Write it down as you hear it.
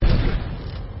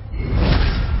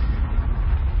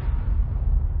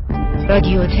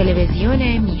رادیو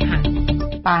تلویزیون میهن.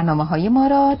 برنامه‌های ما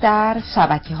را در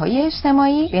شبکه‌های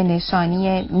اجتماعی به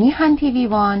نشانی میهن تیوی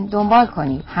وان دنبال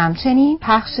کنید. همچنین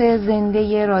پخش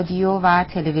زنده رادیو و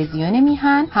تلویزیون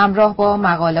میهن همراه با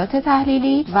مقالات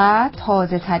تحلیلی و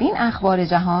تازه‌ترین اخبار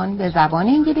جهان به زبان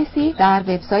انگلیسی در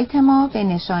وبسایت ما به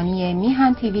نشانی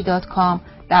mihantv.com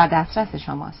در دسترس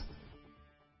شماست.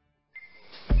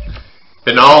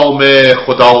 به نام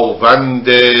خداوند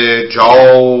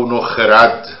جان و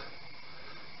خرد،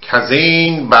 کز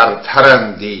این برتر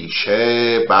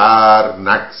اندیشه بر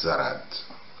نگذرد.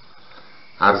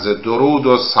 عرض درود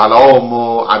و سلام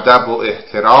و ادب و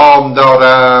احترام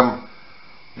دارم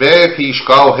به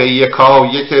پیشگاه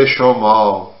یکایک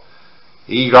شما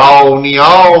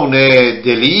ایرانیان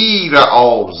دلیر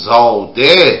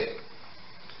آزاده،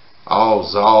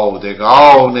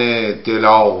 آزادگان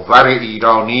دلاور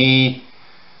ایرانی،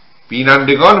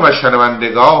 بینندگان و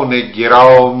شنوندگان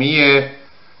گرامی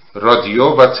رادیو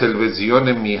و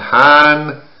تلویزیون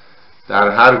میهن در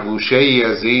هر گوشه ای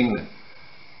از این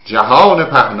جهان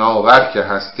پهناور که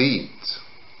هستید.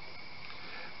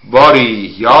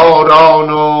 باری یاران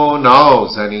و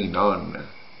نازنینان،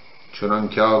 چنان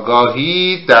که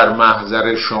آگاهی در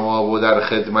محضر شما و در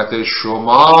خدمت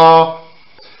شما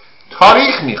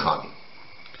تاریخ می‌خوانیم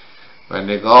و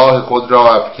نگاه خود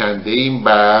را افکنده ایم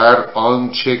بر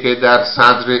آنچه که در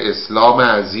صدر اسلام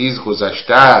عزیز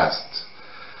گذشته است.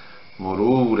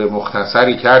 مرور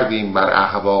مختصری کردیم بر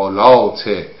احوالات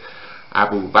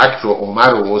ابوبکر و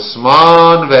عمر و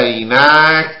عثمان و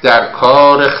اینک در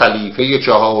کار خلیفه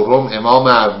چهارم امام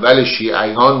اول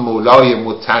شیعیان مولای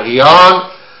متقیان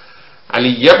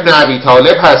علی ابن ابی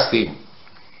طالب هستیم.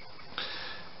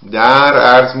 در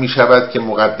عرض می شود که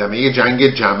مقدمه جنگ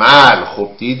جمل، خب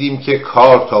دیدیم که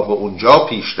کار تا به اونجا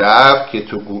پیش رفت که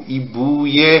تو گویی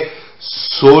بوی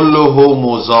صلح و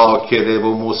مذاکره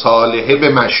و مصالحه به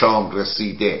مشام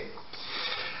رسیده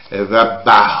و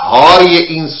بهای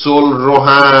این صلح رو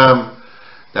هم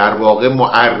در واقع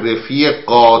معرفی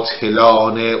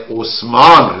قاتلان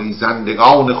عثمان،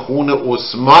 ریزندگان خون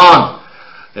عثمان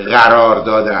قرار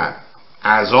دادن.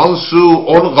 از آن سو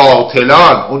اون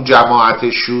قاتلان، اون جماعت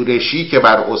شورشی که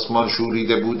بر عثمان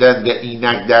شوریده بودند و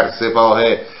اینک در سپاه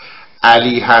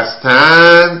علی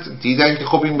هستند، دیدن که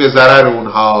خب این به ضرر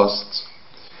اونهاست.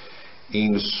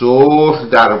 این صلح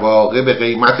در واقع به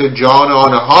قیمت جان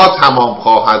آنها تمام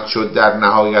خواهد شد در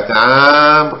نهایت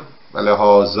امر، و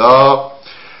لذا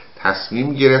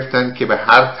تصمیم گرفتند که به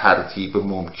هر ترتیب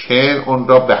ممکن اون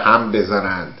را به هم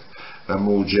بزنند و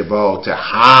موجبات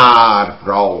حرب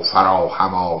را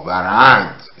فراهم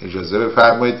آورند. اجازه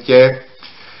بفرمایید که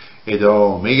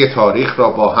ادامه تاریخ را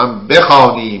با هم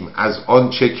بخوانیم از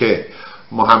آنچه که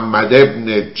محمد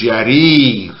ابن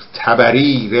جریر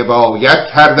طبری روایت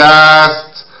کرده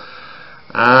است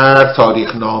از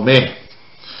تاریخ نامه،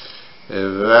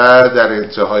 و در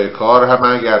انتهای کار هم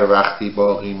اگر وقتی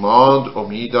باقی ماند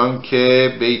امیدان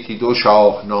که بیتی دو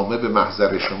شاهنامه به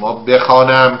محضر شما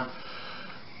بخوانم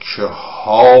که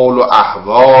حال و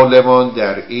احوالمان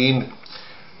در این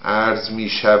عرض می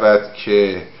شود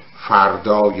که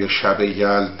فردای شب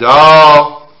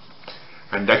یلدا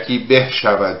اندکی به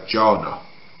شود جانا.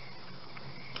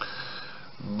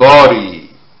 باری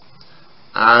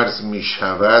عرض می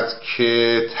شود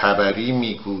که طبری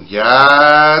می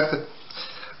گوید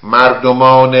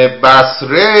مردمان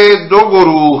بصره دو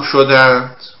گروه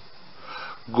شدند،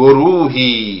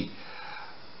 گروهی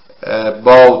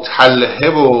با طلحه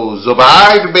و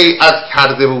زبیر بیعت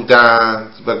کرده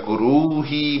بودند و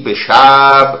گروهی به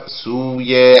شب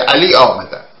سوی علی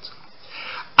آمدند.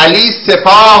 علی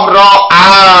سپاه را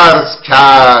عرض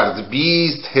کرد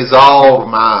 20,000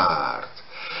 مرد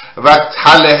و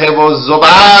طلحه و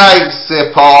زبیر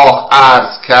سپاه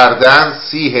عرض کردن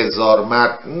 30,000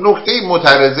 مرد. نکته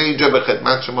مترضه اینجا به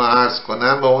خدمت شما عرض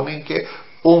کنم و اون این که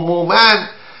عموماً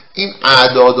این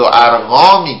اعداد و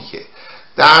ارقامی که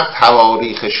در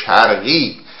تواریخ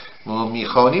شرقی ما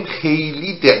میخوانیم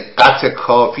خیلی دقت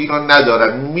کافی رو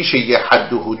ندارن. میشه یه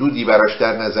حد و حدودی براش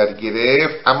در نظر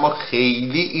گرفت، اما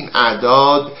خیلی این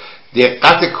اعداد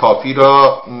دقت کافی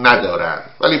را ندارن.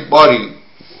 ولی باری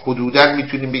حدوداً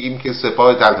میتونیم بگیم که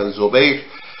سپاه طلحه زبیر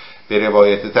به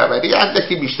روایت طبری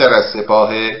اندکی بیشتر از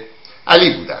سپاه علی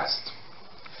بوده است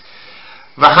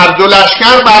و هر دو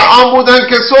لشکر بر آن بودند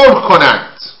که صلح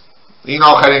کنند. این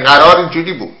آخرین قرار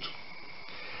اینجوری بود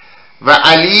و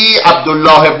علی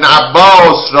عبدالله ابن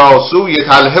عباس را سوی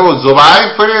طلحه و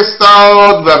زبیر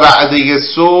فرستاد و وعده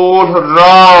صلح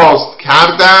راست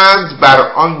کردند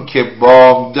بر آنکه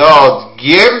بامداد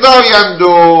گرد آیند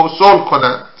و صلح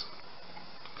کنند.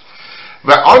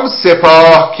 و آن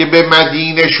سپاه که به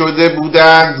مدینه شده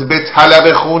بودند به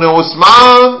طلب خون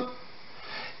عثمان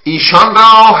ایشان را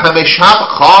همه شب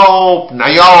خواب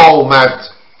نیامد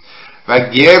و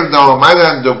گرد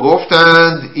آمدند و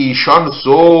گفتند ایشان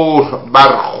صلح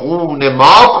بر خون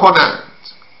ما کنند.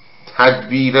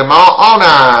 تدبیر ما آن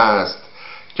است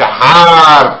که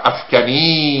حرب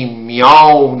افکنیم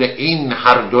میان این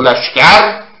هر دو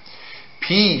لشکر،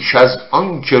 پیش از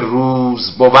آن که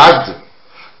روز بود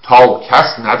تا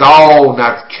کس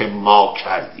نداند که ما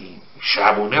کردیم.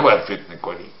 شبونه باید فتنه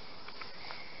کنیم.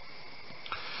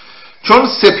 چون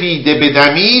سپیده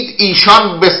بدمید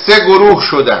ایشان به 3 گروه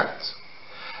شدند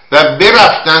و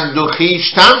برفتند و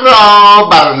خویشتن را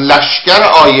بر لشکر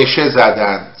عایشه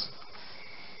زدند.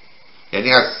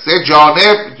 یعنی از 3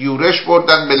 جانب یورش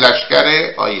بردند به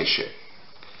لشکر عایشه.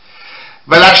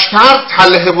 و لشکر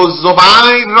طلحه و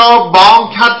زبیر را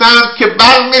بانگ کردند که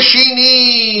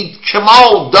برنشینید که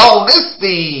ما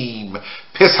دانستیم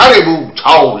پسر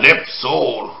بوطالب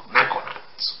صلح نکند.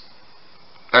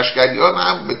 لشکریان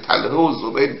هم به طلحه و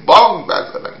زبیر بانگ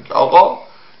بزدند که آقا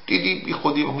دیدی بی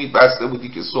خودی امید بسته بودی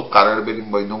که صبح قرار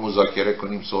بریم با اینا مذاکره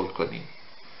کنیم صلح کنیم،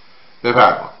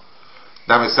 بفرما.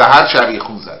 دم سحر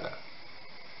شبیخون زدن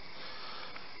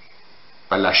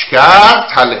و لشکر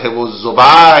طلحه و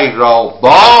زبیر را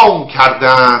بانگ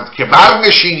کردند که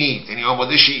برنشینید، یعنی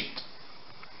آماده شید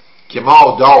که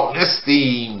ما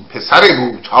دانستیم پسر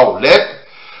بوطالب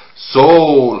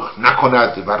صلح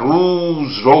نکند. و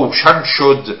روز روشن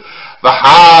شد و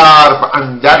حرب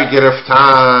اندر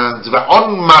گرفتند و آن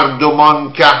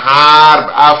مردمان که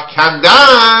حرب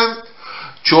افکندند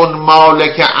چون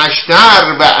مالک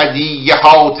اشتر و عدی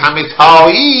حاتم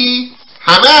طایی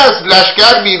همه از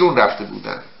لشکر بیرون رفته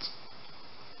بودند.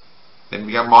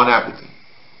 میگم ما نبودیم.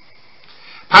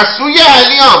 پس سوی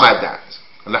علی آمدند.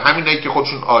 حالا همینایی که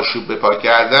خودشون آشوب بپا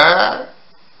کردن،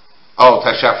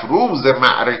 آتش افروز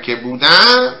معرکه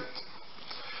بودند،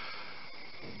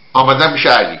 آمدن میشه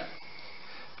علی.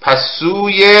 پس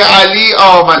سوی علی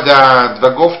آمدند و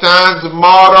گفتند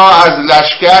ما را از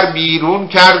لشکر بیرون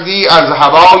کردی از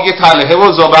هوای طلحه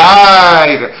و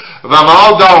زبیر و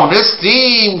ما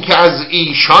دانستیم که از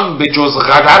ایشان به جز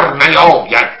غدر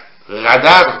نیاید.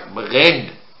 غدر غن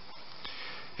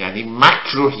یعنی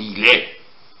مکر و حیله،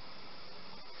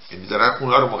 یعنی دارن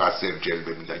اونا رو مقصر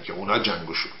جلوه میدن که اونا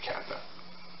جنگو شروع کردن.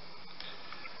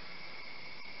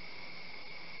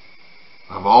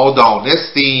 و ما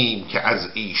دانستیم که از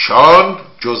ایشان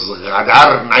جز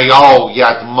غدر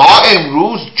نیاید. ما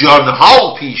امروز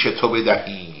جانها پیش تو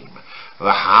بدهیم.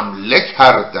 و حمله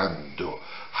کردند و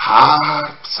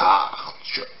حرب سخت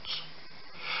شد.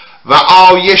 و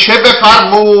عایشه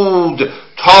بفرمود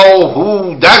تا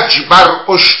هودج بر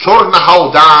اشتر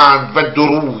نهادند و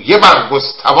درویه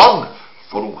برگستوان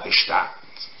فروهشتند.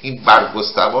 این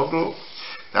برگستوان رو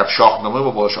در شاهنامه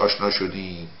ما باش آشنا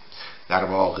شدیم. در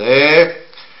واقع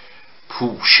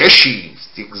پوششی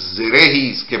است، یک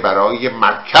زرهی است که برای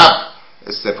مرکب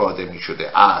استفاده می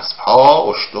شده. اسب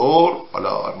ها، اشتر،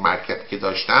 حالا مرکب که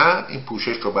داشتن این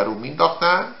پوشش رو بر اون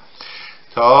مینداختن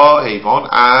تا حیوان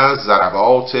از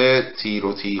ضربات تیر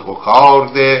و تیغ و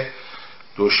کارد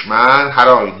دشمن هر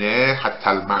آینه حتی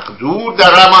المقدور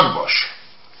در امان باشه.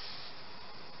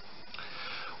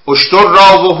 اشتر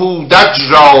را و هودج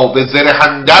را به زره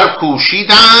اندر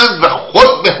کوشیدند و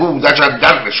خود به هودج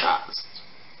اندر نشست.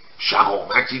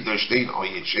 شهامتی داشته این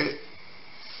عایشه.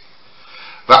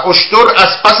 و اشتر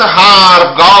از پس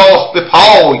حربگاه به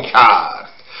پای کرد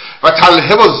و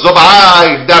طلحه و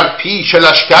زبیر در پیش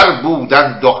لشکر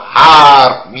بودند و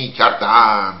حرب می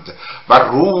کردند و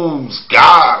روز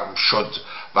گرم شد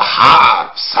و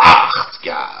حرب سخت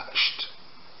گشت.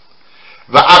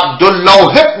 و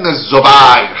عبدالله ابن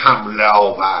زبیر حمله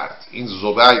آورد. این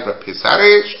زبیر و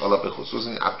پسرش، حالا به خصوص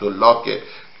این عبدالله که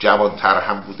جوانتر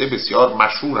هم بوده، بسیار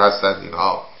مشهور هستند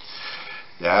اینها.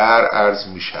 در عرض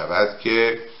می شود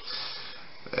که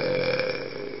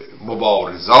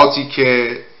مبارزاتی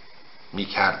که می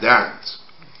کردند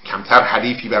کمتر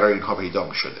حریفی برای اینها پیدا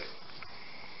می شده.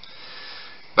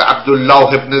 و عبدالله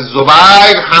ابن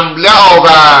زبیر حمله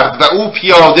آورد و او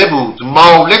پیاده بود.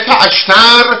 مالک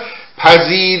اشتر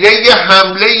پذیره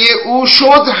حمله او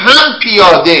شد هم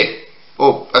پیاده.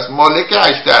 پس مالک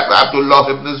اشتر و عبدالله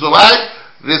ابن زبیر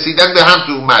رسیدن به هم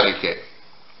تو معرکه.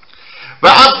 و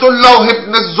عبدالله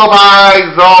ابن زبیر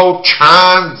را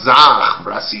چند زخم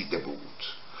رسیده بود.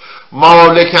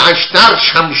 مالک اشتر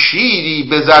شمشیری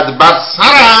بزد بر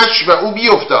سرش و او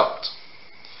بیفتاد.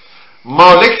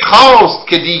 مالک خواست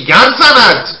که دیگر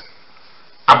زند.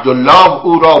 عبدالله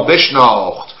او را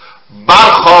بشناخت،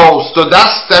 برخاست و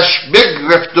دستش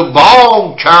بگرفت و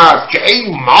بانگ کرد که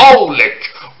ای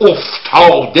مالک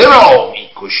افتاده را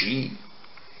میکشی.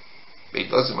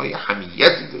 بیداز ما یه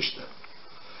حمیتی داشتن.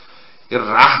 یه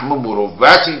رحم و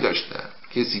مروتی داشتن.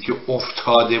 کسی که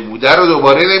افتاده بوده رو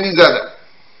دوباره نمیزدن.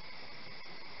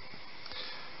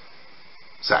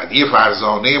 سعدی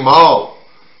فرزانه ما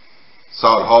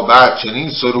سالها بعد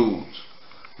چنین سرود: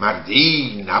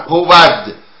 مردی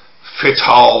نبود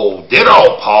فتاده را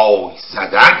پای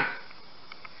زدن.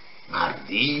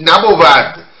 مردی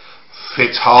نبود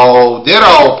فتاده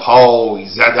را پای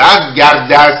زدن، گر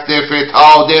دست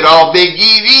فتاده را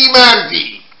بگیری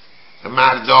مردی.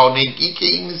 مردانگی که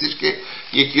این نیستش که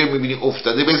یکی رو میبینی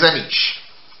افتاده بزنیش،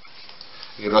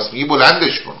 راست میگی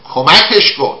بلندش کن،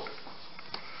 کمکش کن.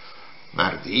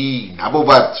 مردی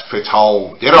نبود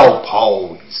فتاده را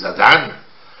پای زدن،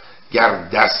 گر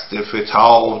دست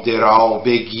فتاده را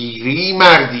بگیری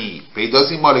مردی.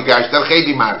 پیداست این مالک اشتر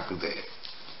خیلی مرد بوده.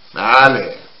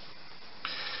 بله،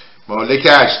 مالک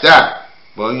اشتر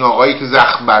با این آقایی که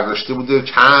زخم برداشته بوده،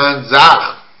 چند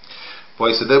زخم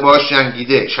وایساده باش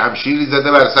جنگیده، شمشیری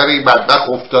زده بر سر این بدبخت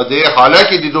افتاده. حالا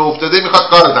که دیده افتاده میخواد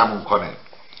کار تموم کنه.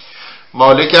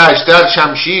 مالک اشتر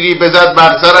شمشیری بزد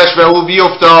بر سرش و او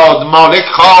بیفتاد. مالک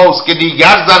خواست که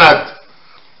دیگر زند،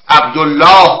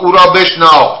 عبدالله او را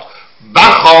بشناخت،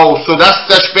 برخاست و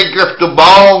دستش بگرفت و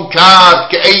بانگ کرد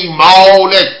که ای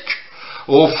مالک،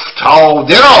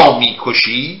 افتاده را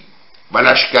میکشی؟ و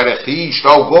لشکر خویش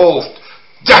را گفت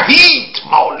دهید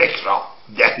مالک را،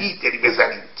 دهید یعنی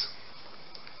بزنید.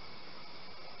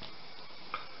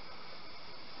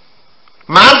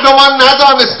 مردمان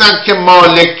ندانستند که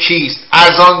مالک کیست،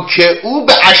 از آن که او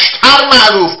به اشتر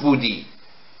معروف بودی.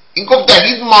 این گفت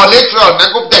دهید مالک را،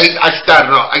 نگفت دهید اشتر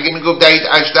را. اگه میگفت دهید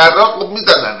اشتر را خب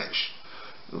میزدنش.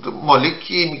 مالک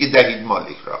کیه میگه دهید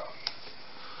مالک را؟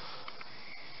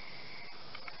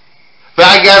 و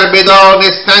اگر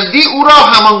بدانستندی او را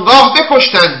همانگاه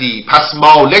بکشتندی. پس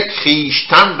مالک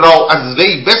خیشتن را از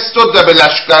وی بستد و به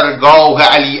لشکرگاه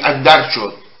علی اندر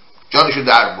شد، جانشو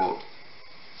در برد.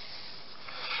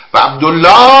 و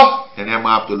عبدالله، یعنی همه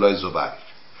عبدالله زبیر،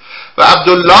 و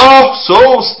عبدالله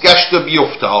سست گشت و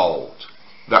بیفتاد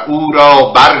و او را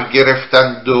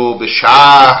برگرفتند و به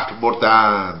شهر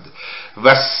بردند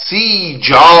و 30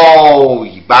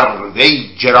 جای بر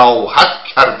وی جراحت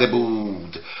کرده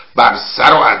بود بر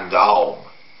سر و اندام.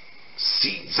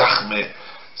 30 زخم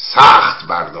سخت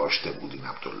برداشته بود این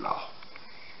عبدالله.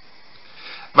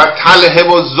 و طلحه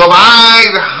و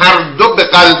زبیر هر دو به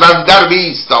قلب اندر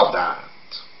بایستادند.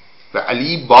 و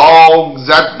علی بانگ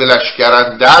زد به لشکر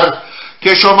اندر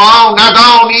که شما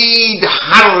ندانید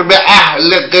حرب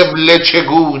اهل قبله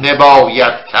چگونه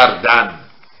باید کردن.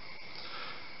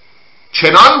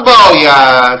 چنان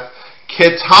باید که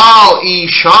تا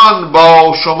ایشان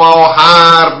با شما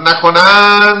حرب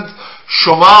نکنند،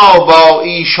 شما با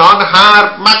ایشان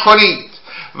حرب مکنید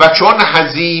و چون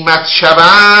هزیمت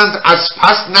شوند از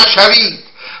پس نشوید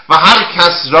و هر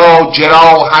کس را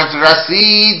جراحت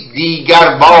رسید دیگر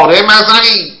باره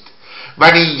مزنید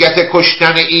و نیت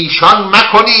کشتن ایشان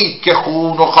مکنید که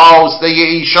خون و خواسته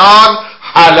ایشان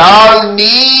حلال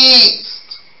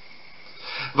نیست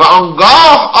و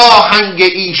آنگاه آهنگ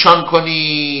ایشان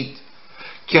کنید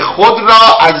که خود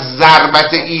را از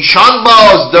ضربت ایشان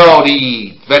باز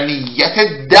دارید و نیت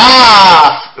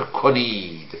دفع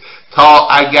کنید تا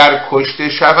اگر کشته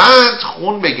شوند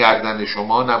خون به گردن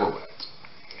شما نبود.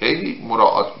 خیلی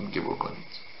مراعات میگه بکنید،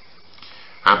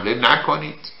 حمله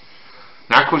نکنید،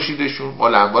 نکشیدشون،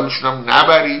 مال اموالشون هم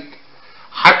نبرید.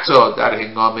 حتی در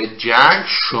هنگام جنگ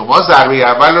شما ضربه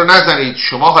اول رو نزنید،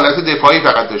 شما حالت دفاعی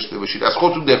فقط داشته باشید، از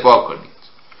خودتون دفاع کنید.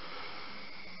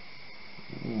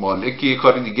 مالک یه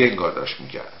کاری دیگه انگار داشت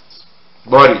میکرد.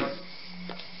 باری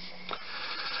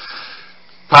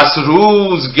پس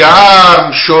روز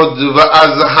گرم شد و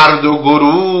از هر دو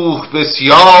گروه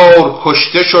بسیار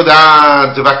کشته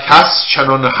شدند و کس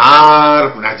چنان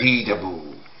حرب ندیده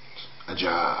بود.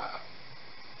 عجب،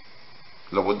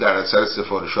 لابد در اثر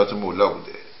سفارشات مولا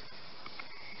بوده.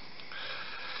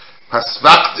 پس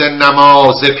وقت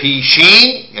نماز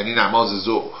پیشین، یعنی نماز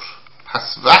ظهر،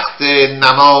 پس وقت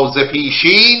نماز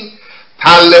پیشین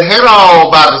طلحه را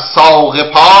بر ساق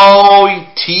پای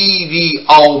تیری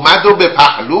آمد و به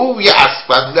پهلوی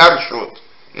اسب اندر شد.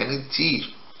 یعنی تیر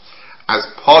از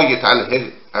پای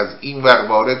طلحه از این ور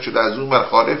وارد شده، از اون ور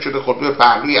خارج شده، خورد به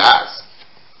پهلوی اسب.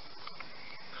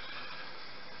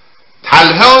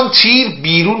 طلحه آن تیر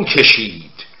بیرون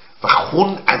کشید و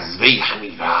خون از وی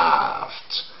همی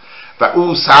رفت و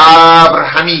او صبر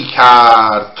همی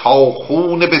کرد تا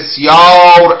خون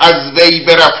بسیار از وی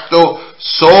برفت و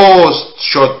سست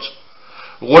شد.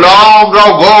 غلام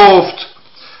را گفت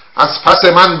از پس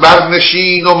من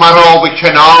برنشین و مرا به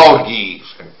کنار گیر.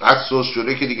 قد سست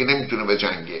شده که دیگه نمیتونه به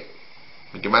جنگه،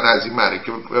 میگه من از این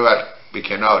معرکه ببر به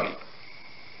کناری.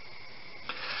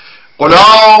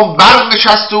 غلام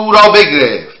برنشست و او را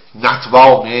بگرفت،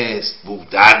 نتوانست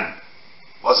بودن.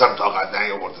 بازم طاقت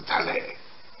نیاورد طلحه.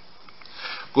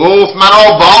 گفت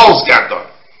مرا بازگردان.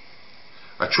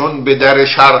 و چون به در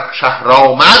شهر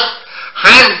آمد،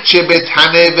 هرچه به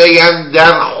تن وی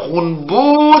اندر خون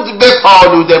بود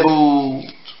بپالوده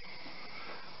بود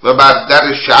و بر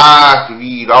در شهر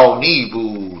ویرانی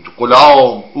بود.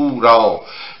 غلام او را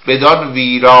بدان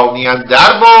ویرانی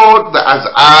اندر برد و از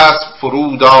اسب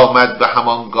فرود آمد و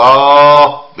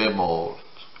همانگاه بمرد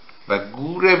و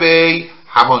گور وی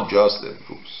همانجاست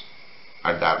امروز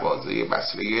در دروازه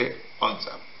بصره آن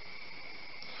زمان.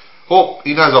 خب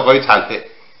این از آقای طلحه.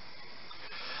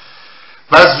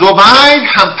 و زبیر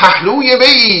هم پهلوی وی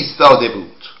ایستاده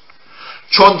بود.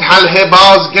 چون طلحه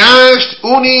بازگشت،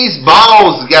 او نیز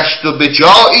بازگشت و به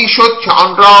جایی شد که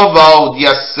آن را وادی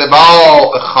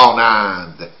السباع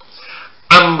خوانند.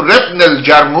 عمرو بن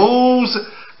الجرموز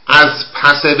از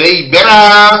پس وی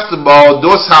برفت با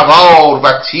 2 سوار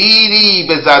و تیری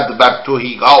بزد بر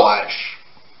تهیگاهش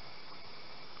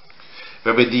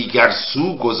و به دیگر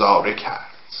سو گذاره کرد.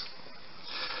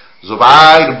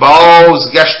 زبیر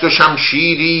بازگشت و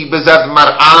شمشیری بزد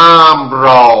مر عمرو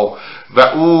را و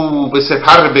او به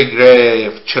سپر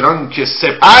بگرفت، چنان که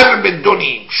سپر به 2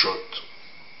 نیم شد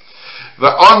و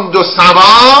آن 2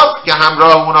 سوار که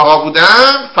همراه اون آقا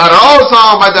بودند فراز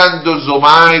آمدند و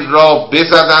زبیر را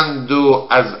بزدند و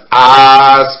از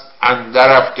اسب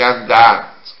اندر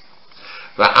افکندند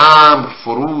و عمرو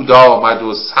فرود آمد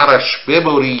و سرش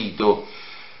ببرید و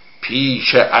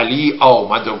پیش علی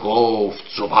آمد و گفت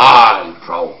زبیر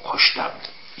را کشتم.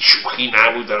 شوخی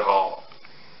نبوده ها.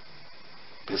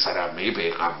 پسرعمه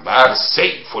پیغمبر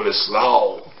سیف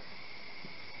الاسلام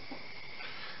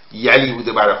یلی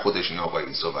بوده برای خودش این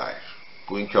آقای زبیر.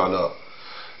 گویین که حالا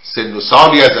سن و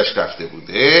سالی ازش رفته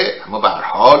بوده اما به هر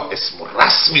حال اسم و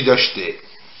رسمی داشته.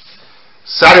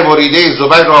 سر بریده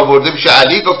زبیر را آورده میشه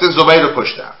علی، گفته زبیر رو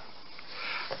کشتم.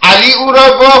 علی او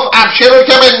را گفت ابشروا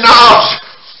که بالنار،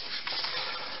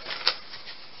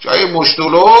 جای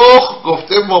مشتلخ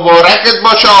گفته مبارکت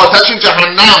باشه آتش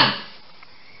جهنم.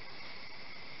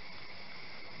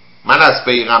 من از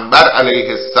پیغمبر علیه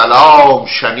السلام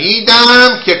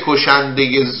شنیدم که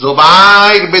کشنده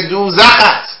زبیر به دوزخ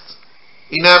است.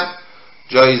 اینم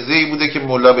جایزه‌ای بوده که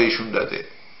مولا به ایشون داده.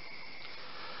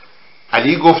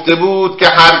 علی گفته بود که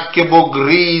هر که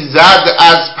بگریزد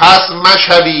از پس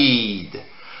مشوید.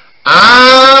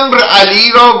 عمرو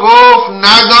علی را گفت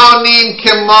ندانیم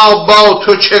که ما با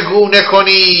تو چگونه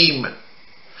کنیم.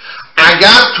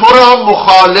 اگر تو را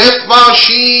مخالف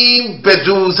باشیم به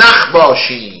دوزخ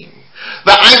باشیم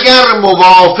و اگر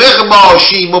موافق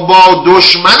باشیم و با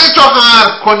دشمن تو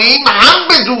حرب کنیم هم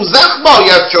به دوزخ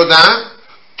باید شدن.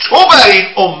 تو بر این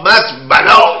امت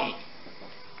بلایی.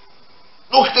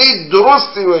 نکته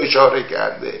درستی رو اشاره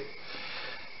کرده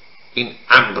این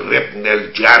عمرو بن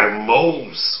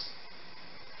الجرموز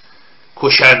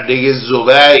کشنده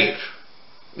زبیر.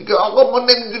 میگه آقا ما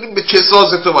نمیدونیم به چه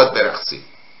ساز تو باید برقصیم.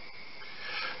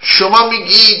 شما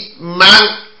میگید من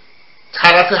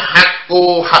طرف حق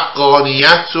و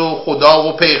حقانیت و خدا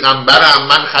و پیغمبرم،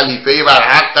 من خلیفه بر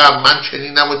حقم، من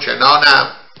چنینم و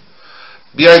چنانم،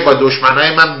 بیای با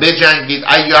دشمنای من بجنگید،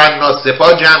 ایها الناس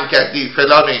سپاه جمع کردید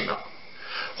فلان اینا.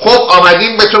 خب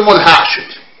آمدیم به تو ملحق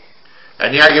شدیم.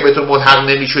 یعنی اگه به تو ملحق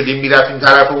نمی شدیم میرفتیم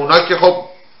طرف اونا که خب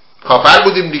کافر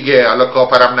بودیم دیگه. حالا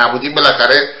کافرم نبودیم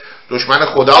بالاخره دشمن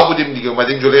خدا بودیم دیگه.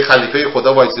 اومدیم جلوی خلیفه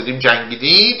خدا وایسادیم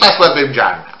جنگیدیم، پس باید بریم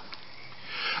جهنم.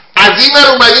 از این ور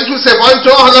اومدیم تو سپاه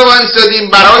تو حالا وایسادیم،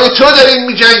 برای تو داریم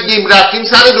میجنگیم، رفتیم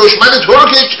سر دشمن تو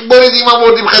رو که بریدیم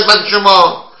آوردیم خدمت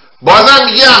شما. بازم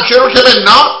میگی همشه رو که به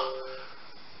نا،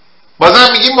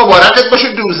 بازم میگیم مبارکت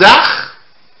باشه دوزخ.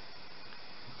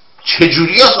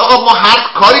 چجوری است آقا؟ ما هر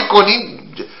کاری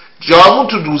کنیم جامون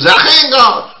تو دوزخ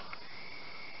انگار.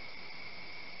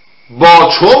 با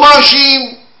تو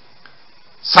باشیم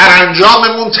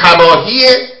سرانجاممون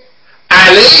تباهیه،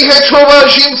 علیه تو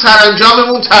باشیم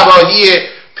سرانجاممون تباهیه.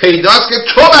 پیداست که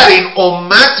تو بر این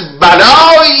امت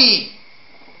بلایی.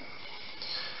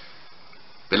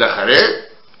 بالاخره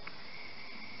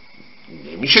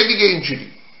نمیشه دیگه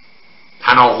اینجوری،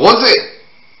 تناقضه.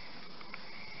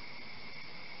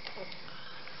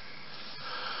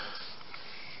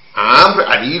 عمرو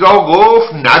علی را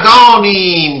گفت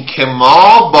ندانیم که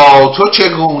ما با تو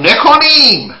چگونه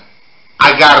کنیم.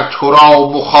 اگر تو را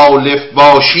مخالف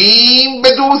باشیم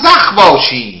به دوزخ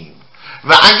باشیم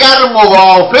و اگر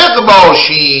موافق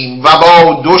باشیم و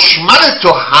با دشمن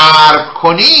تو حرب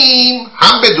کنیم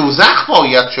هم به دوزخ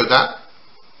باید شدن.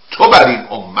 تو بر این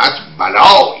امت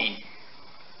بلایی.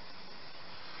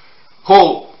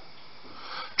 خب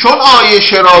چون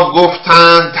عایشه را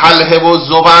گفتند طلحه و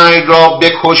زبیر را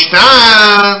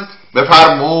بکشتند،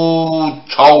 بفرمود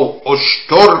تا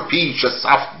اشتر پیش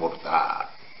صف بردند.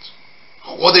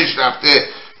 خودش رفته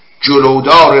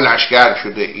جلودار لشکر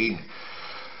شده. این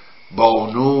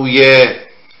بانوی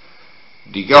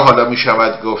دیگه حالا می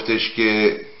شود گفتش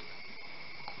که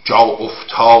جا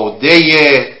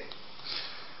افتاده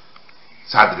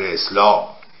صدر اسلام،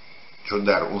 چون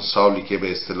در اون سالی که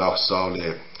به اصطلاح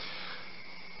سال،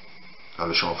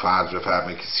 حالا شما فرض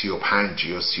بفرمایید که 35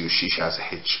 یا 36 از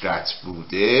هجرت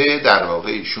بوده، در واقع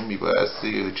ایشون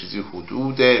میبایسته چیزی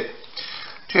حدود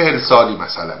 40 سالی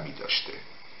مثلا میداشته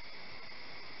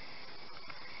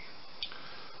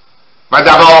و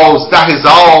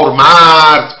 12,000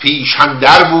 مرد پیش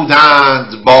اندر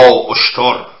بودند با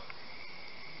اشتر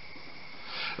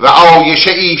و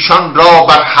عایشه ایشان را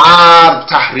بر حرب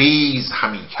تحریض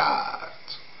همی کرد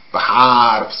و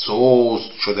حرب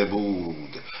سست شده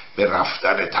بود به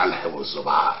رفتن طلحه و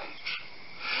زبیر.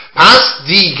 پس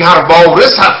دیگر باره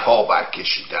صفها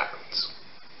برکشیدند.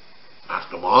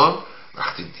 مردمان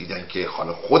وقتی دیدن که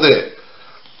حالا خود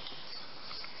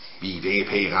بیوه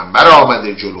پیغمبر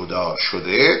آمده جلودار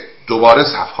شده، دوباره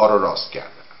صفها را راست کردن.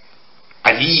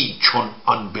 علی چون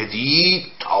آن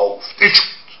بدید تافته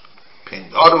شد.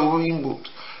 پندار او این بود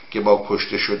که با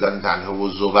کشته شدن طلحه و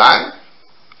زبیر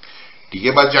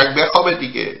دیگه باید جنگ بخوابه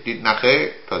دیگه. دید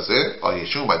نخه، تازه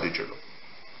عایشه اومده جلو.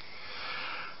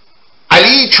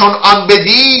 علی چون آن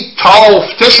بدید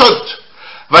تافته شد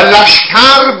و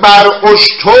لشکر بر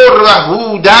اشتر و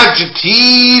هودج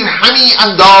تیر همی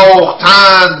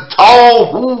انداختند تا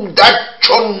هودج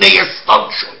چون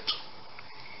نیستان شد.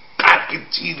 قرق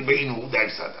تیر به این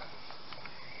هودج زدن.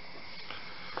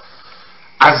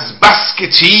 از بس که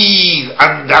تیر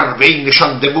اندر وی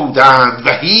نشانده بودند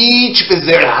و هیچ به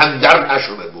زره اندر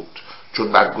نشده بود.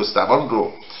 چون برگستوان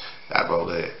رو در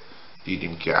واقع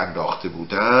دیدیم که انداخته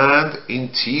بودند،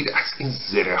 این تیر از این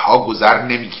زره ها گذر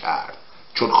نمی کرد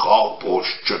چون خاک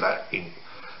پشت شدن این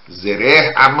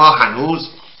زره. اما هنوز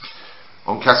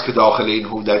اون کس که داخل این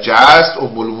هودج است،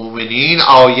 ام المؤمنین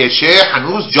عایشه،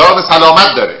 هنوز جان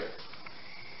سلامت داره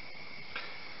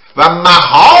و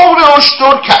مهار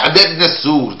اشتر کعب ابن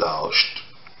سور داشت.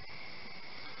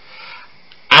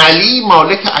 علی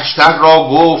مالک اشتر را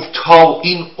گفت تا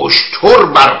این اشتر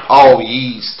بر پای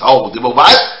ایستاده بود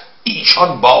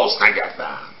ایشان باز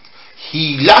نگردند.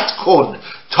 حیلت کن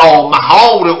تا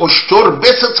مهار اشتر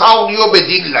بستانی و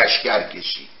بدین لشکر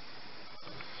کشی.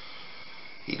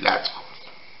 حیلت کن.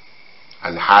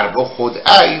 الحرب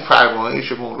خدعه، این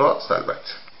فرمایش مولاست.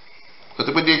 البته خودت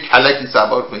باید یک کلکی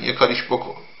سوار کن، یک کاریش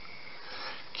بکن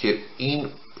که این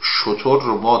شتر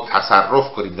رو ما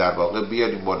تصرف کنیم، در واقع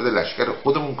بیاریم وارد لشکر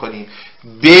خودمون کنیم،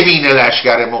 ببینه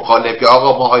لشکر مخالف که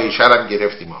آقا ما عایشه هم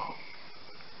گرفتیم ها.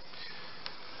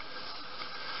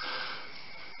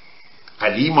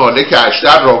 علی مالک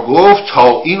اشتر را گفت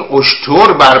تا این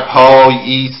اشتر بر پای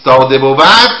ایستاده بود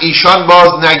ایشان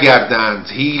باز نگردند.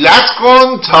 حیلت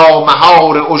کن تا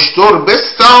مهار اشتر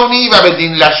بستانی و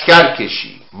بدین لشکر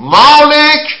کشی.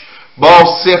 مالک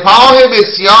با سپاه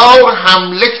بسیار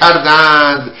حمله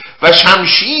کردند و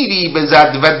شمشیری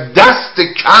بزد و دست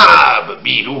کعب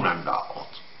بیرون انداخت.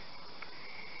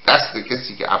 دست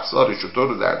کسی که افسار شتر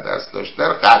رو در دست داشته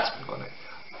رو قطع میکنه.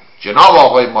 جناب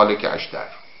آقای مالک اشتر.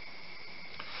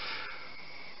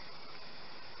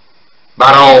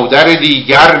 برادر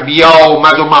دیگر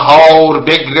بیامد و مهار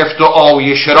بگرفت و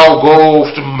عایشه را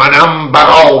گفت منم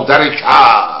برادر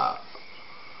کعب.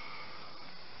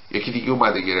 یکی دیگه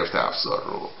اومده گرفته افسار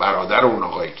رو، برادر اون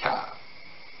آقای کعب.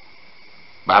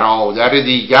 برادر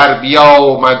دیگر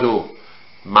بیامد و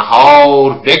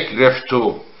مهار بگرفت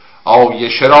و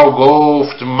عایشه را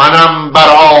گفت منم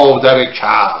برادر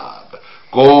کعب.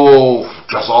 گفت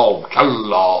جزاک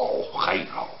الله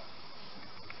خیرا.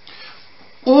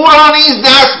 او را نیز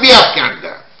دست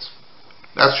بیفکندند،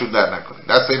 دستشون در نکنه،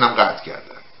 دست اینم قطع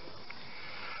کردند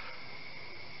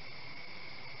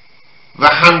و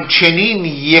همچنین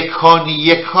یکان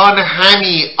یکان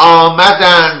همی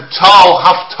آمدند تا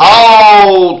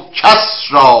 70 کس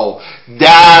را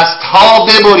دست ها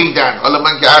ببریدند. حالا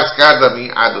من که عرض کردم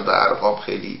این اعداد ارقام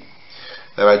خیلی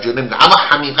توجه نمیدن، اما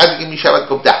همین قدر که میشود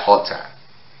گفت 10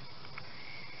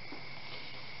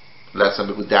 لازم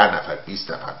بگو 10 نفر،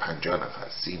 20 نفر، 50 نفر،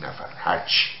 30 نفر،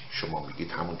 هرچی شما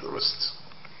میگید همون درست.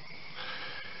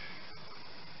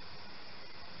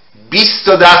 20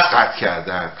 تا دست قطع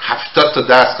کردن، 70 تا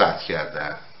دست قطع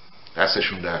کردن،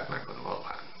 دستشون درد نکنه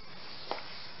واقعا.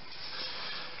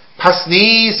 پس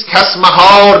نیز کس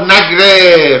مهار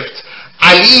نگرفت.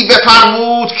 علی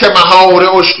بفرمود که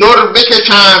مهار اشتر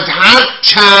بکشند، هر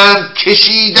چند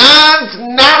کشیدند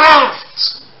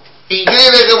نرفت. اینجا یه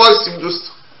دقیقه وایسیم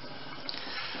دوست.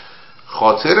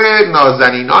 خاطر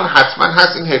نازنینان حتما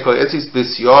هست این حکایتی است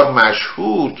بسیار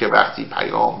مشهور که وقتی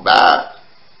پیامبر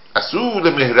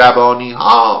رسول مهربانی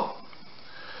ها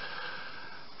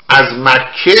از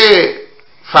مکه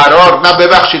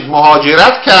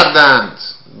مهاجرت کردند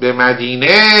به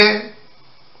مدینه،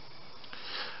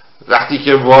 وقتی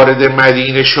که وارد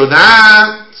مدینه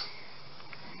شدند،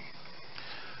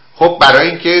 خب برای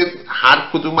اینکه هر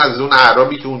کدوم از اون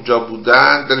اعرابی که اونجا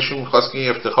بودن دلشون میخواست که این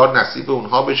افتخار نصیب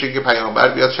اونها بشه که پیامبر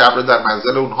بیاد شب رو در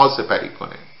منزل اونها سپری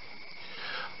کنه.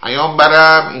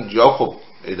 پیامبرم اینجا خب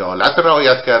عدالت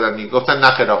رعایت کردن، میگفتن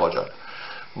نخیر آقا جان،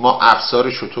 ما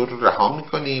افسار شتر رو رها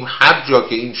میکنیم، هر جا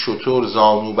که این شتر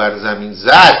زانو بر زمین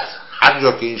زد، هر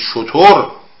جا که این شتر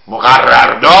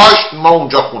مقرر داشت، ما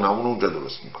اونجا خونمون اونجا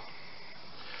درست میکنیم.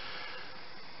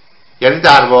 یعنی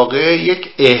در واقع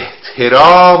یک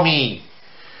احترامی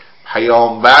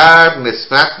پیامبر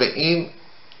نسبت به این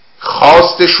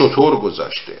خواست شتر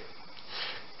گذاشته.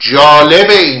 جالب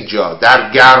اینجا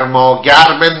در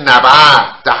گرماگرم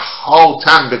نبرد ده‌ها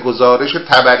تن به گزارش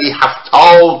طبری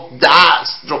 70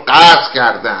 دست رو قطع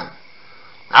کردن.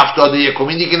 71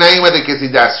 دیگه نیومده کسی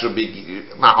دست رو بگیره،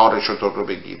 مهار شتر رو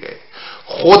بگیره،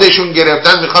 خودشون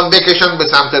گرفتن میخوان بکشن به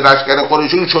سمت لشکر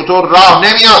خودشون، شتر راه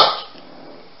نمیاد.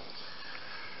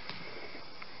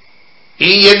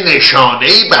 این یه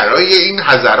نشانه‌ای برای این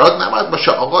حضرات نباید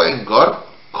باشه آقا انگار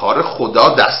کار خدا،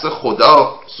 دست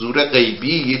خدا، زور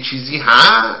غیبی یه چیزی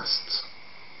هست.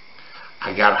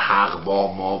 اگر حق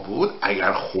با ما بود،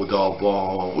 اگر خدا با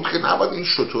ما بود که نباید این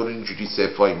شتر اینجوری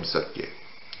صفایی میساد که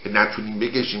نتونیم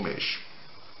بکشیمش.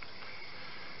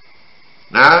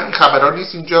 نه این خبرها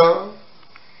نیست اینجا،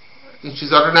 این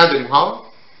چیزها رو نداریم ها.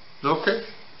 اوکی.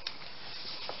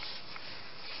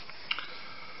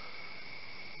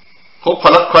 خب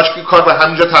حالا کاش که کار به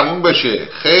همینجا تموم بشه.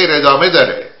 خیر ادامه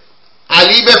داره.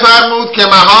 علی بفرمود که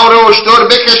مهار اشتر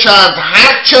بکشند،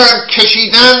 هرچند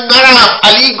کشیدن نرفت.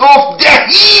 علی گفت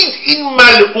دهید این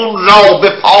ملعون را به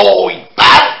پای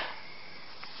بر.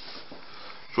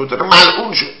 شتر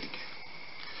ملعون شد دیگه،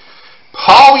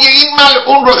 پای این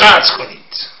ملعون رو قطع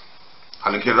کنید.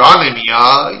 حالا که راه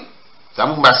نمیای،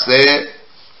 زمون بسته،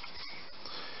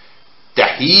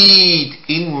 دهید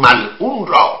این ملعون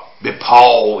را به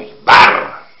پای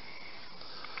بر.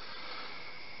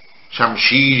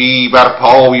 شمشیری بر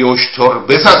پای اشتر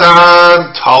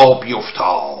بزدند تا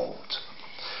بیفتاد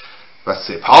و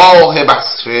سپاه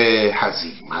بصره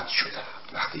هزیمت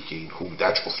شدند. وقتی که این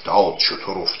هودج افتاد،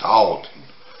 شتر افتاد،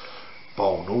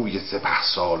 بانوی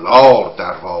سپهسالار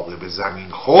در واقع به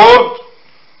زمین خورد،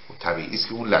 طبیعی است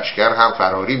که اون لشکر هم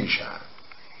فراری میشن.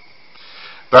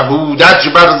 و هودج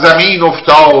بر زمین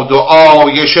افتاد و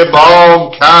عایشه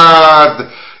بانگ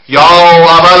کرد یا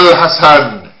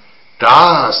ابوالحسن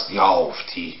دست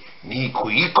یافتی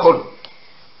نیکویی کن.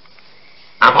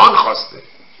 امان خواسته،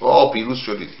 پیروز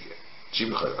شدی دیگه، چی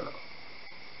میخوای حالا؟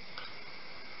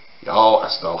 یا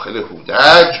از داخل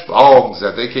هودج بانگ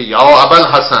زده که یا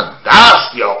ابوالحسن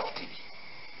دست یافتی،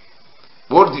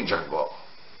 بردی جنگا،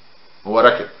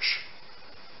 مبارکت باشه،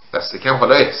 دست کم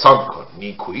حالا احسان کن،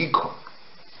 نیکویی کن.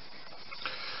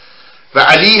 و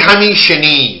علی همین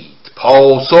شنید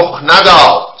پاسخ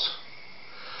نداد.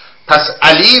 پس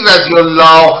علی رضی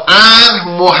الله عنه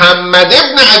محمد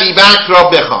ابن ابی بکر را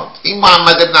بخواند. این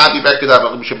محمد ابن ابی بکر در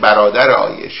واقع میشه برادر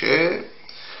عایشه،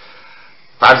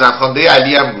 فرزندخوانده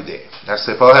علی هم بوده، در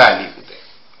سپاه علی بوده،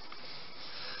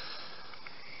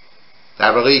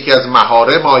 در واقع یکی از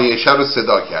محارم عایشه رو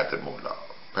صدا کرده مولا.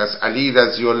 پس علی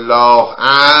رضی الله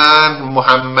عنه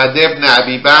محمد ابن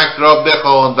ابی بکر را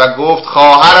بخواند و گفت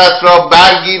خواهرت را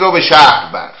برگیر و به شهر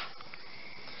بر.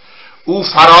 او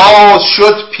فراز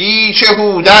شد پیش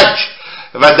هودج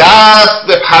و دست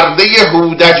به پرده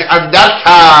هودج اندر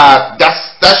کرد،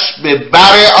 دستش به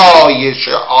بر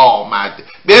عایشه آمد،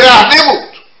 برهنه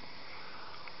بود.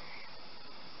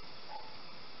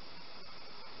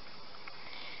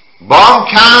 بانگ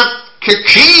کرد که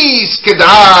کیست که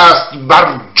دست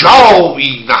بر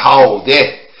جاوی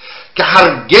نهاده، که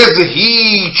هرگز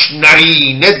هیچ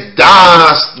نرینه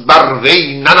دست بر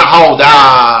وی ننهاده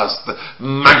است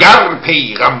مگر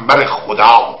پیغمبر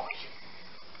خدا.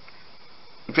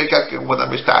 فکر کرد که اومدن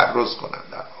بهش تعرض کنن.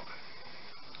 در واقع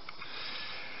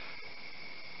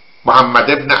محمد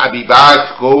ابن ابی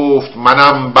بکر گفت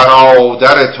منم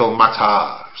برادر تو،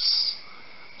 مترس.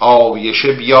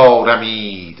 عایشه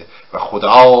بیارمید و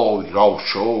خدای را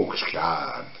شکر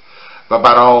کرد و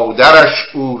برادرش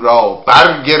او را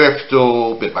برگرفت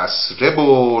و به بصره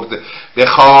برد، به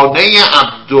خانه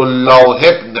عبدالله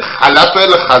ابن خلف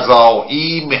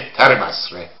الخزاعی مهتر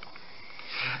بصره.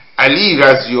 علی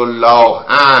رضی الله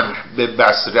عنه به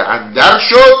بصره اندر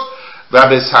شد و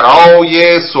به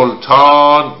سرای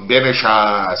سلطان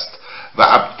بنشست و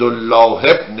عبدالله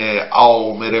ابن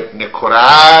عامر ابن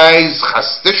کریز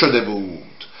خسته شده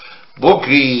بود،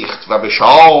 بگریخت و به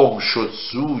شام شد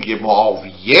سوی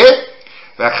معاویه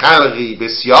و خلقی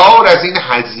بسیار از این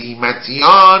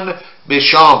هزیمتیان به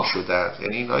شام شدند.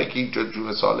 یعنی اینایی که اینجا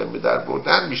جون سالم به در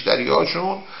بردن بیشتری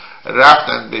هاشون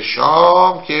رفتن به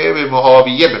شام که به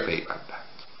معاویه بپیوندند.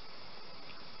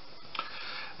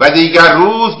 و دیگر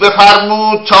روز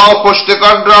بفرمود تا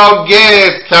کشتگان را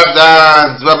گرد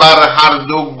کردند و بر هر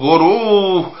دو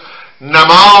گروه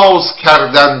نماز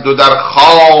کردند و در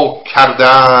خاک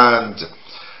کردند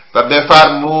و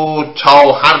بفرمود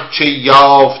تا هرچه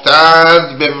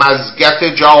یافتند به مزگت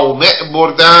جامع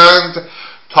بردند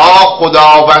تا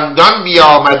خداوندان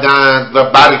بیامدند و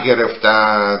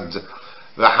برگرفتند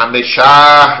و همه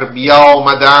شهر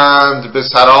بیامدند به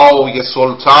سرای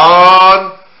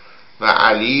سلطان و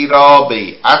علی را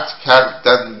بیعت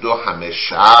کردند و همه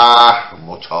شهر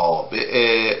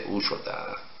متابع او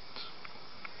شدند.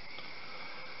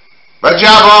 و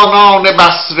جوانان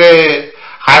بصره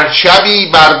هر شبی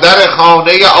بر در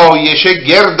خانه عایشه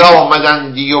گرد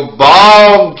آمدندی و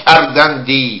بانگ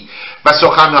کردندی و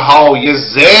سخنهای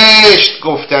زشت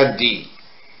گفتندی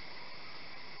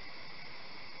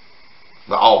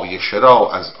و عایشه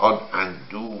را از آن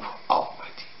اندوه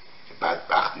آمدی که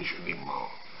بدبختی شدیم ما.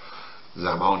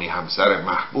 زمانی همسر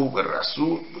محبوب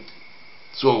رسول بودیم،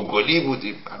 سوگلی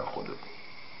بودیم برای خودمون.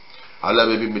 حالا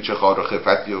ببین به چه خار و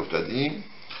خفتی افتادیم.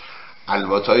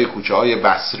 الواتای کوچه های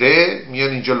بصره میان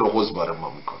اینجا لغز بار ما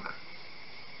میکنن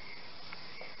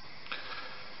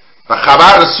و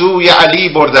خبر سوی علی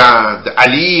بردند.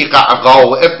 علی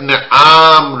قعقاع ابن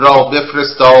عمرو را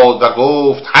بفرستاد و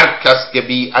گفت هر کس که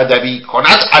بی ادبی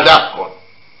کند ادب کن.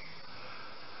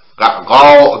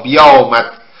 قعقاع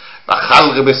بیامد و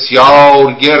خلق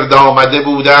بسیار گرد آمده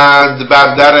بودند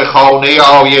بر در خانه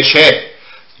عایشه.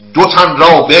 2 تن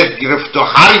را بگرفت و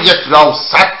هر یک را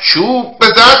 100 چوب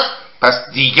بزد، پس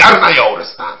دیگر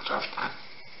نیارستند رفتن.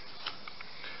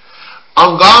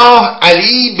 آنگاه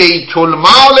علی بیت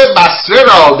المال بصره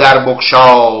را در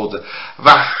بگشاد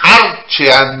و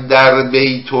هرچه اندر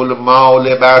بیت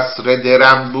المال بصره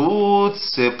درم بود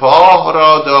سپاه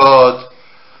را داد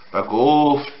و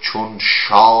گفت چون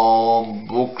شام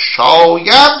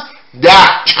بگشایم 10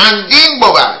 چندین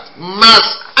بود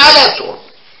مسئلتون.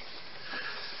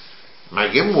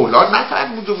 مگه مولا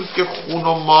نفرموده بود که خون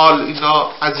و مال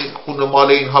اینا، از این خون و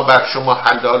مال اینها بر شما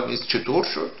حلال نیست؟ چطور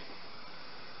شد؟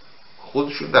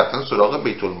 خودشون رفتن سراغ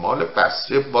بیت المال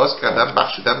بصره، باز کردن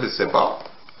بخشیدن به سپاه.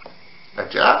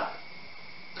 عجب.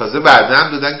 تازه بعدا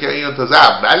هم دادن که این تازه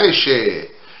اولشه،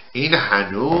 این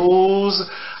هنوز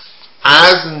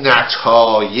از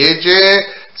نتایج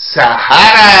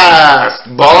سحر است.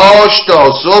 باش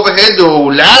تا صبح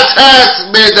دولت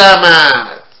است بدمد.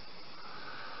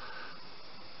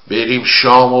 بریم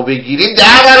شامو بگیریم 10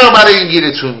 برابر این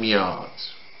گیرتون میاد.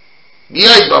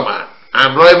 بیایید با من،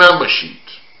 همراه من باشید.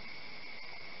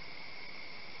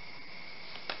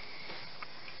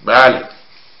 بله.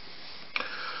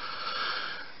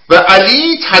 و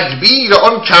علی تدبیر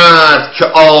آن کرد که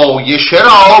عایشه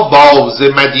را باز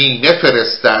مدینه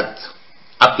فرستد.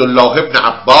 عبدالله ابن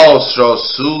عباس را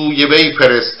سوی وی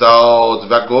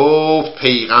فرستاد و گفت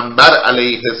پیغمبر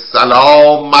علیه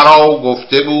السلام مرا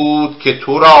گفته بود که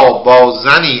تو را با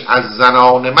زنی از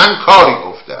زنان من کاری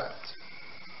افتد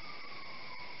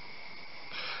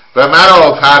و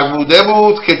مرا فرموده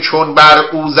بود که چون بر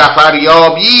او ظفر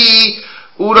یابی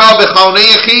او را به خانه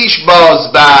خیش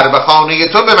باز بر و خانه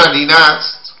تو به مدینه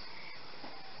است.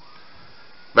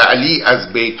 و علی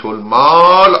از بیت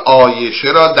المال عایشه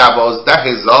را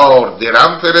 12,000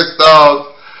 درم فرستاد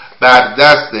بر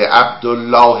دست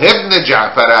عبدالله ابن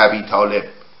جعفر ابی طالب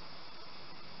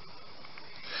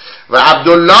و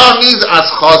عبدالله نیز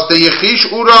از خواسته خیش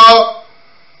او را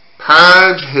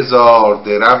 5,000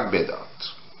 درم بداد.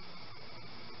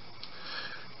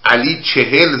 علی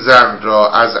 40 زن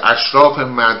را از اشراف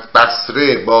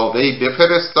بصره با وی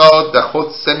بفرستاد و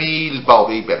خود 3 میل با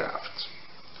وی برفت.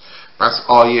 پس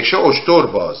عایشه اشتر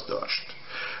باز داشت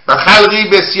و خلقی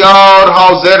بسیار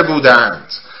حاضر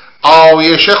بودند.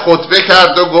 عایشه خطبه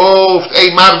کرد و گفت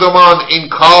ای مردمان این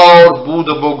کار بود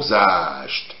و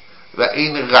بگذشت و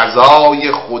این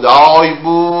قضای خدای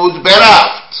بود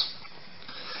برفت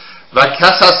و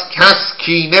کس از کس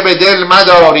کینه به دل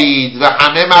مدارید و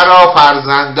همه مرا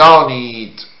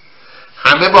فرزندانید،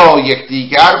 همه با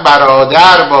یکدیگر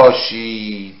برادر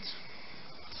باشید.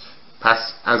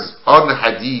 پس از آن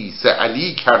حدیث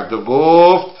علی کرد و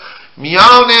گفت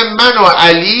میان من و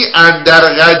علی اندر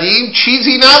قدیم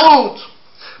چیزی نبود،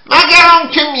 مگر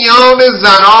آنکه میان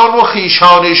زنان و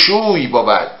خیشان شوی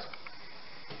بود.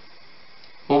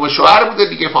 قوم شوهر بوده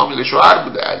دیگه، فامیل شوهر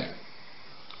بوده علی،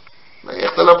 و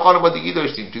اختلاف خانوادگی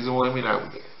داشتیم، چیز مهمی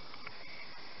نبوده.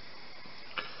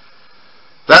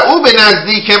 و او به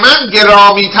نزدیک من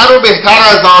گرامیتر و بهتر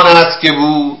از آن است که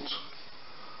بود.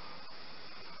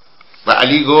 و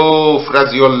علی گفت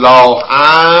رضی الله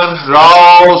عنه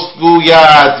راست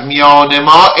گوید میان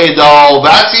ما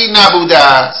عداوتی نبوده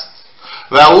است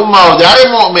و او مادر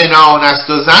مؤمنان است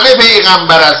و زن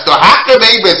پیغمبر است و حق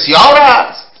وی بسیار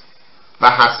است. و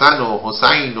حسن و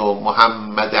حسین و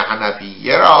محمد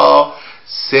حنفیه را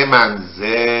 3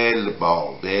 منزل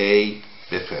با وی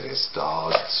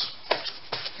بفرستاد.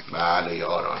 بله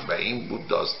یاران، و این بود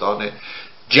داستان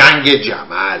جنگ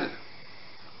جمل.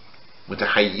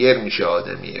 متحیر میشه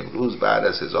آدمی امروز بعد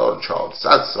از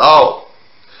 1400 سال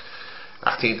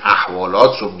وقتی این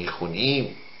احوالات رو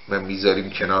میخونیم و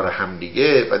میذاریم کنار هم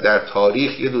دیگه و در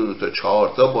تاریخ 1 2 تا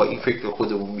 4 تا با این فکر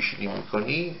خودمون میشینیم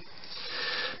میکنیم،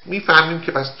 میفهمیم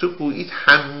که پس تو گویید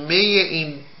همه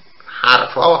این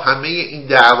حرفا، همه این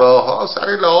دعواها سر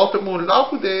لحاف ملا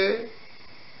بوده.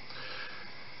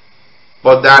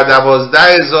 با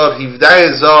 12,000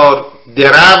 17,000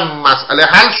 درم مسئله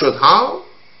حل شد ها.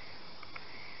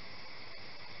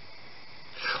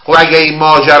 خب اگه این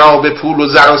ماجرا به پول و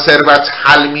زر و ثروت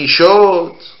حل می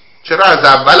شد، چرا از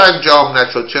اول انجام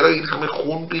نشد؟ چرا این همه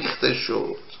خون ریخته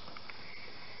شد؟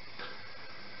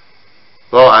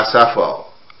 وا اسفا،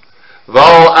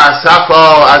 وا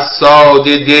اسفا از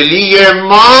ساده دلی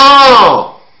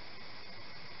ما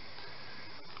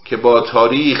که با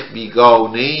تاریخ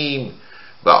بیگانه‌ایم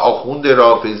و آخوند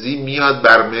رافضی میاد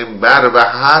بر منبر و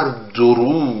هر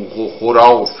دروغ و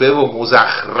خرافه و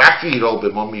مزخرفی را به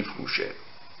ما میفروشه.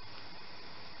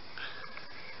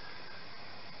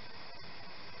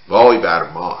 وای بر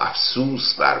ما،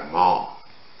 افسوس بر ما،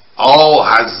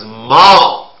 آه از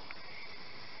ما.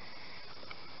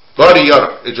 باری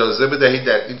یار اجازه بدهید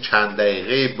در این چند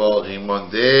دقیقه باقی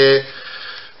مانده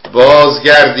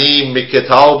بازگردیم به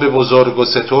کتاب بزرگ و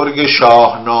سترگ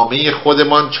شاهنامه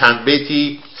خودمان. چند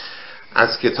بیتی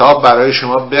از کتاب برای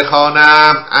شما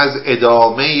بخوانم از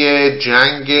ادامه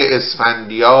جنگ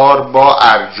اسفندیار با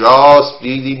ارجاس.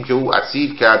 دیدیم که او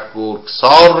اسیر کرد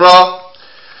گرگسار را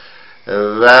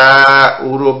و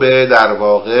او رو به در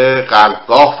واقع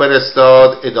قلبگاه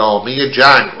فرستاد. ادامه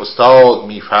جنگ استاد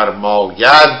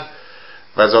میفرماید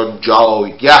و از آن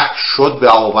جایگه شد به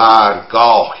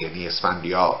آوردگاه، یعنی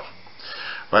اسفندیار،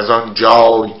 و از آن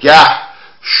جایگه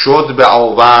شد به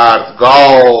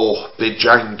آوردگاه، به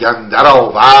جنگ اندر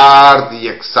آورد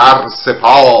یک سر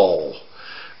سپاه.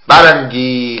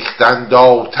 برانگیختند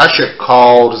آتش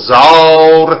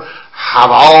کارزار،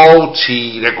 هوا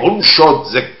تیرگون شد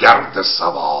ز گرد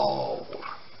سوار.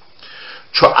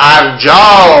 چو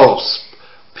ارجاسپ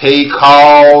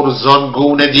پیکار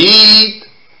زانگونه دید،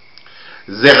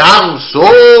 ز غم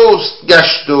سست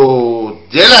گشت و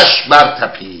دلش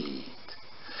برتپید.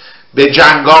 به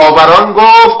جنگاوران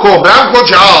گفت کهرم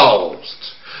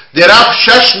کجاست،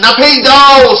 درفشش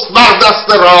نپیداست بر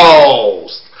دست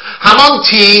راست. همان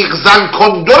تیغ زن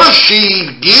کندر و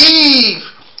شیرگیر،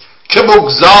 که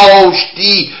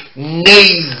بگذاشتی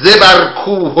نیزه بر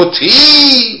کوه و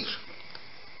تیر.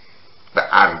 به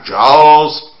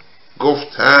ارجاس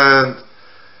گفتند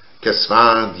که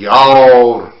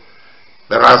اسفندیار،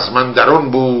 به رزم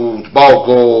اندرون بود با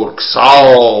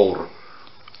گرگسار.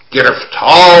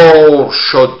 گرفتار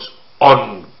شد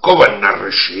آن گو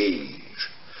نره شیر،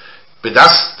 به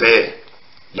دست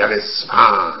یل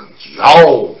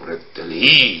اسفندیار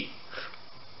دلیر.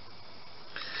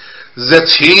 ز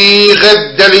تیغ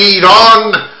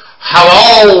دلیران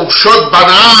هوا شد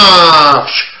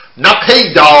بنفش،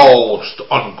 نپیداست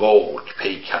آن گرگ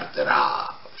پیکر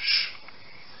درفش.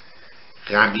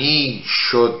 غمی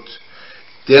شد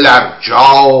دل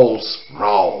ارجاسپ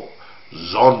را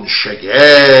زان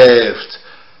شگفت،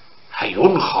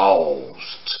 هیون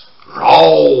خواست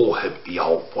راه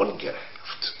بیابان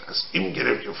گرفت. از این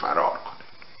گرفت که فرار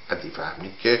کنه. حدی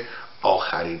فهمید که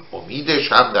آخرین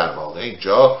امیدش هم در واقع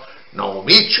اینجا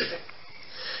ناامید شده.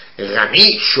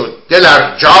 غمی شد دل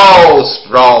ارجاسپ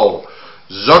را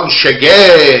زان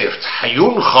شگفت،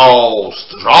 هیون خواست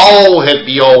راه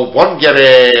بیابان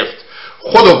گرفت.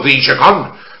 خود و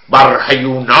ویژگان بر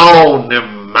هیونان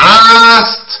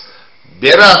مست،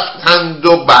 برفتند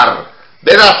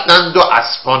و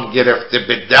اسپان گرفته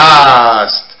به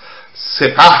دست.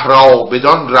 سپه را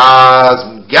بدان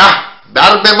رزمگه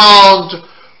در بماند،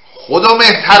 خود و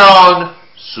مهتران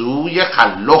سوی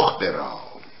خلخ براند.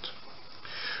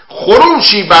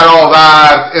 خروشی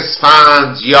برآورد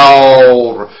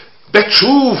اسفندیار،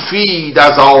 بچوفید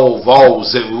از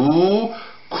آواز او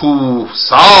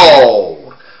کوهسار.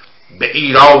 به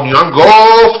ایرانیان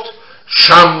گفت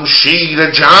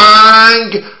شمشیر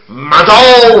جنگ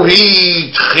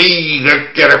مدارید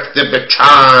خیره گرفته به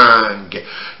چنگ.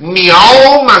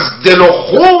 نیام از دل و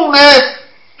خون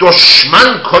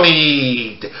دشمن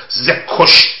کنید، ز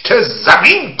کشته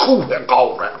زمین کوه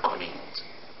قارن کنید.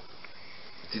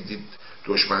 دیدید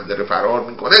دشمن داره فرار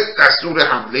میکنه، دستور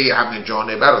حمله همه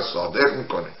جانبه رو صادر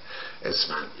میکنه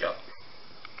اسفندیار.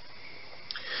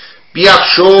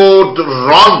 بیفشرد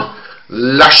ران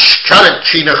لشکر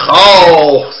کینه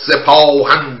خواه،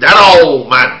 سپاه اندر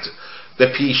آمد به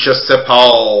پیش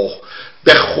سپاه.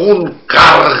 به خون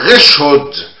غرقه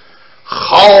شد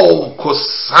خاک و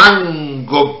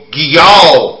سنگ و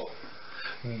گیا،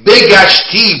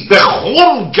 بگشتی به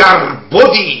خون گر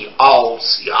بدی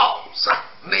آسیا.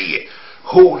 صحنه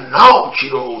هولناکی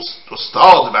رو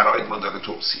استاد برای ما داره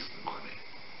توصیف میکنه.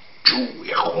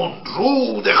 جوی خون،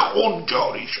 رود خون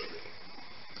جاری شده،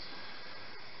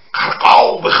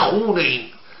 غرقاب خون این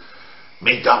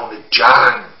میدان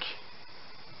جنگ.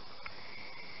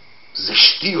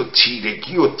 زشتی و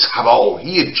تیرگی و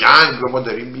تباهی جنگ رو ما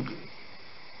داریم میبینیم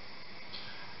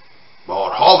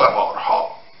بارها و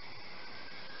بارها.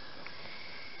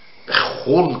 به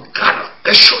خون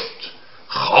غرقه شد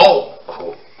خاک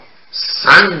و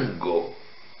سنگ و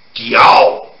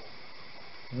گیا،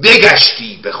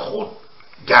 بگشتی به خون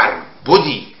گر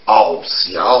بدی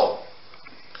آسیا.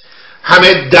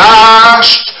 همه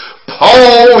دشت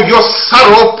پای و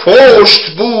سر و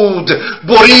پشت بود،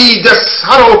 برید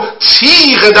سر و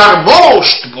تیغ در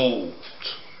مشت بود.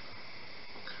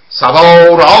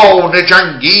 سواران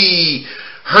جنگی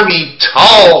همی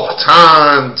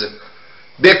تاختند،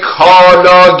 به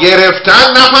کالا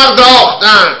گرفتن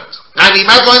نپرداختند.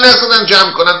 غنیمت وای نستدن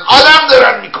جمع کنن، آدم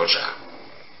دارن میکشن.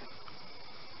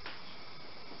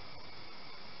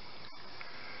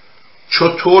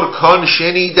 چو ترکان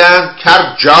شنیدند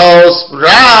کر جاسم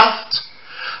رفت،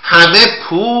 همه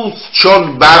پوست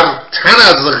چون بر تن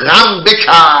از غم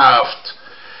بکفت.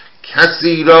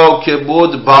 کسی را که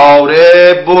بود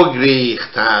باره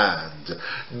بگریختند،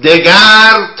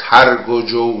 دگر ترگ و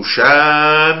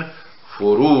جوشن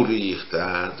فرو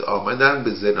ریختند. آمدن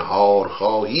به زنهار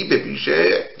خواهی به پیش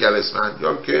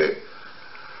گلسفندیار که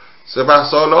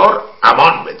سپهسالار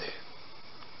امان بده.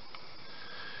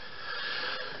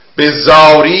 به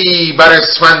زاری بر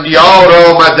اسفندیار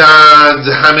آمدند،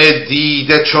 همه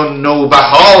دیده چون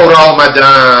نوبهار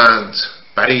آمدند.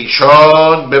 بر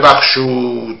ایشان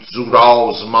ببخشود زور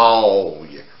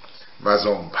آزمای، وز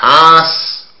آن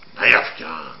پس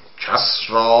نیفکند کس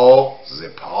را ز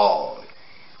پای.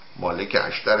 مالک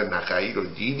اشتر نخعی رو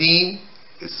دیدیم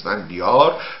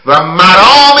اسفندیار، و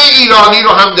مرام ایرانی رو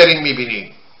هم داریم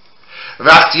میبینیم.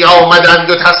 وقتی آمدند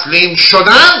و تسلیم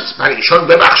شدند بر ایشان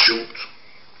ببخشود،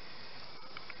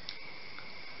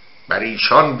 بر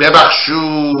ایشان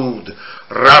ببخشود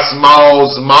رزم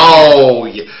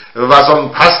آزمای. و از آن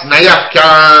پس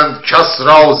نیفکند کس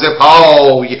را ز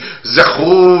پای. ز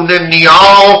خون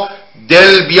نیا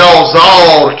دل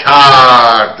بیازار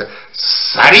کرد،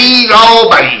 سری را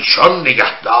بر ایشان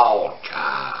نگهدار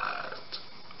کرد.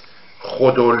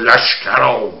 خود و لشکر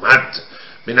آمد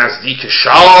به نزدیک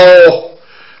شاه،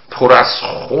 پر از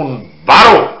خون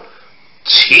بر و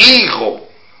تیغ و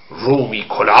رومی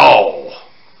کلاه.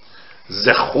 ز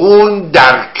خون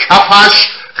در کفش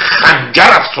خنجر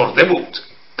افسرده بود.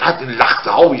 قد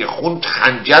لخته های خون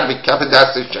خنجر به کف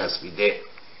دستش چسبیده.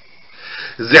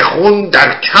 ز خون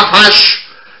در کفش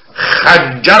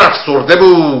خنجر افسرده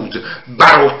بود،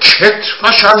 بر و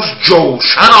کتفش از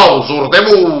جوشن آزرده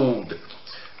بود.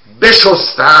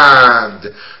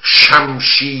 بشستند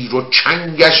شمشیر و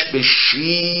چنگش به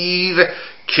شیر،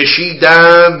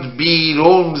 کشیدند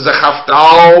بیرون ز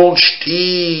خفتانش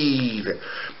تیر.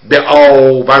 به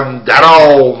آب اندر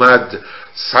آمد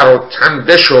سر و تن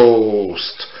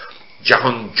بشست،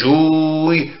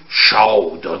 جهانجوی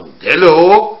شادان دل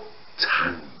و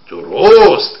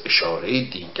تندرست. اشاره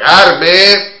دیگر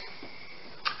به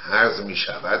عرض می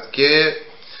شود که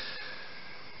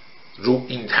رو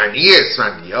این تنی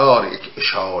اسفندیار یک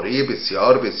اشاره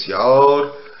بسیار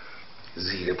بسیار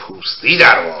زیر پوستی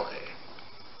در واقع،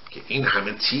 که این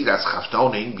همه تیر از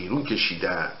خفتان این بیرون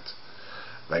کشیدند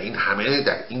و این همه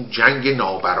در این جنگ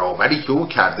نابرابری که او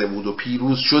کرده بود و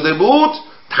پیروز شده بود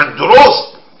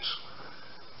تندرست بود،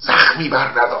 زخمی بر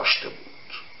نداشته بود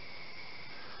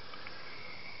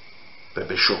و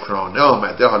به شکرانه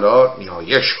آمده حالا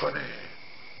نیایش کنه.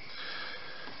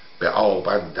 به آب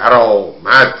اندر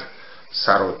آمد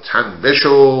سر و تن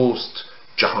بشست،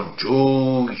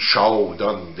 جهانجوی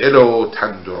شادان دل و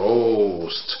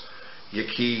تندرست.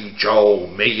 یکی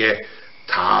جامه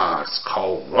ترس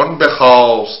کاران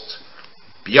بخواست،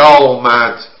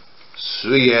 بیامد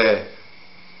سوی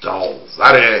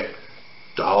داور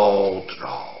داد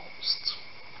راست.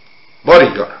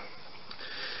 باریگارم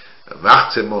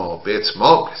وقت ما به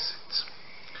اتمام رسید.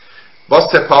 با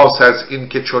سپاس از این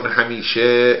که چون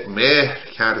همیشه مهر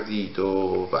کردید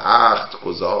و وقت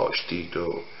گذاشتید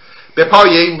و به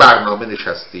پای این برنامه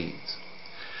نشستید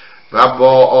و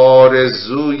با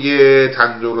آرزوی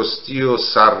تندرستی و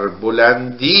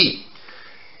سربلندی،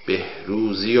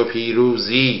 بهروزی و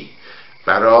پیروزی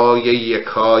برای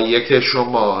یکایک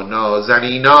شما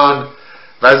نازنینان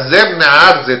و ضمن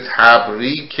عرض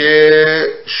تبریک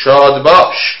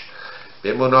شادباش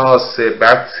به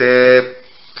مناسبت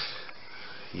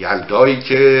یلدایی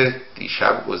که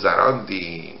دیشب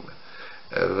گذراندیم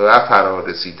و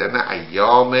فرارسیدن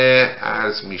ایام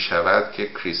عرض می شود که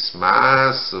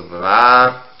کریسمس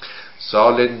و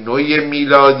سال نو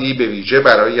میلادی، به ویژه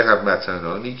برای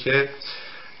هموطنانی که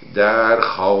در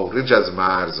خارج از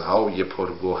مرزهای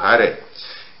پرگوهر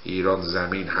ایران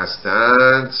زمین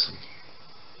هستند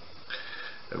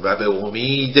و به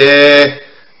امید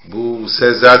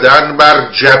بوسه زدن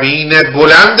بر جبین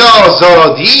بلند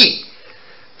آزادی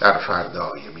در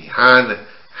فردای میهن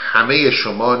همه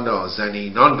شما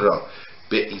نازنینان را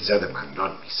به ایزد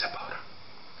منان می سپارم.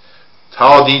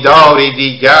 تا دیداری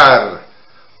دیگر،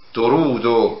 درود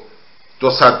و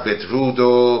 200 بدرود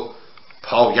و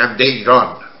پاینده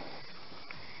ایران.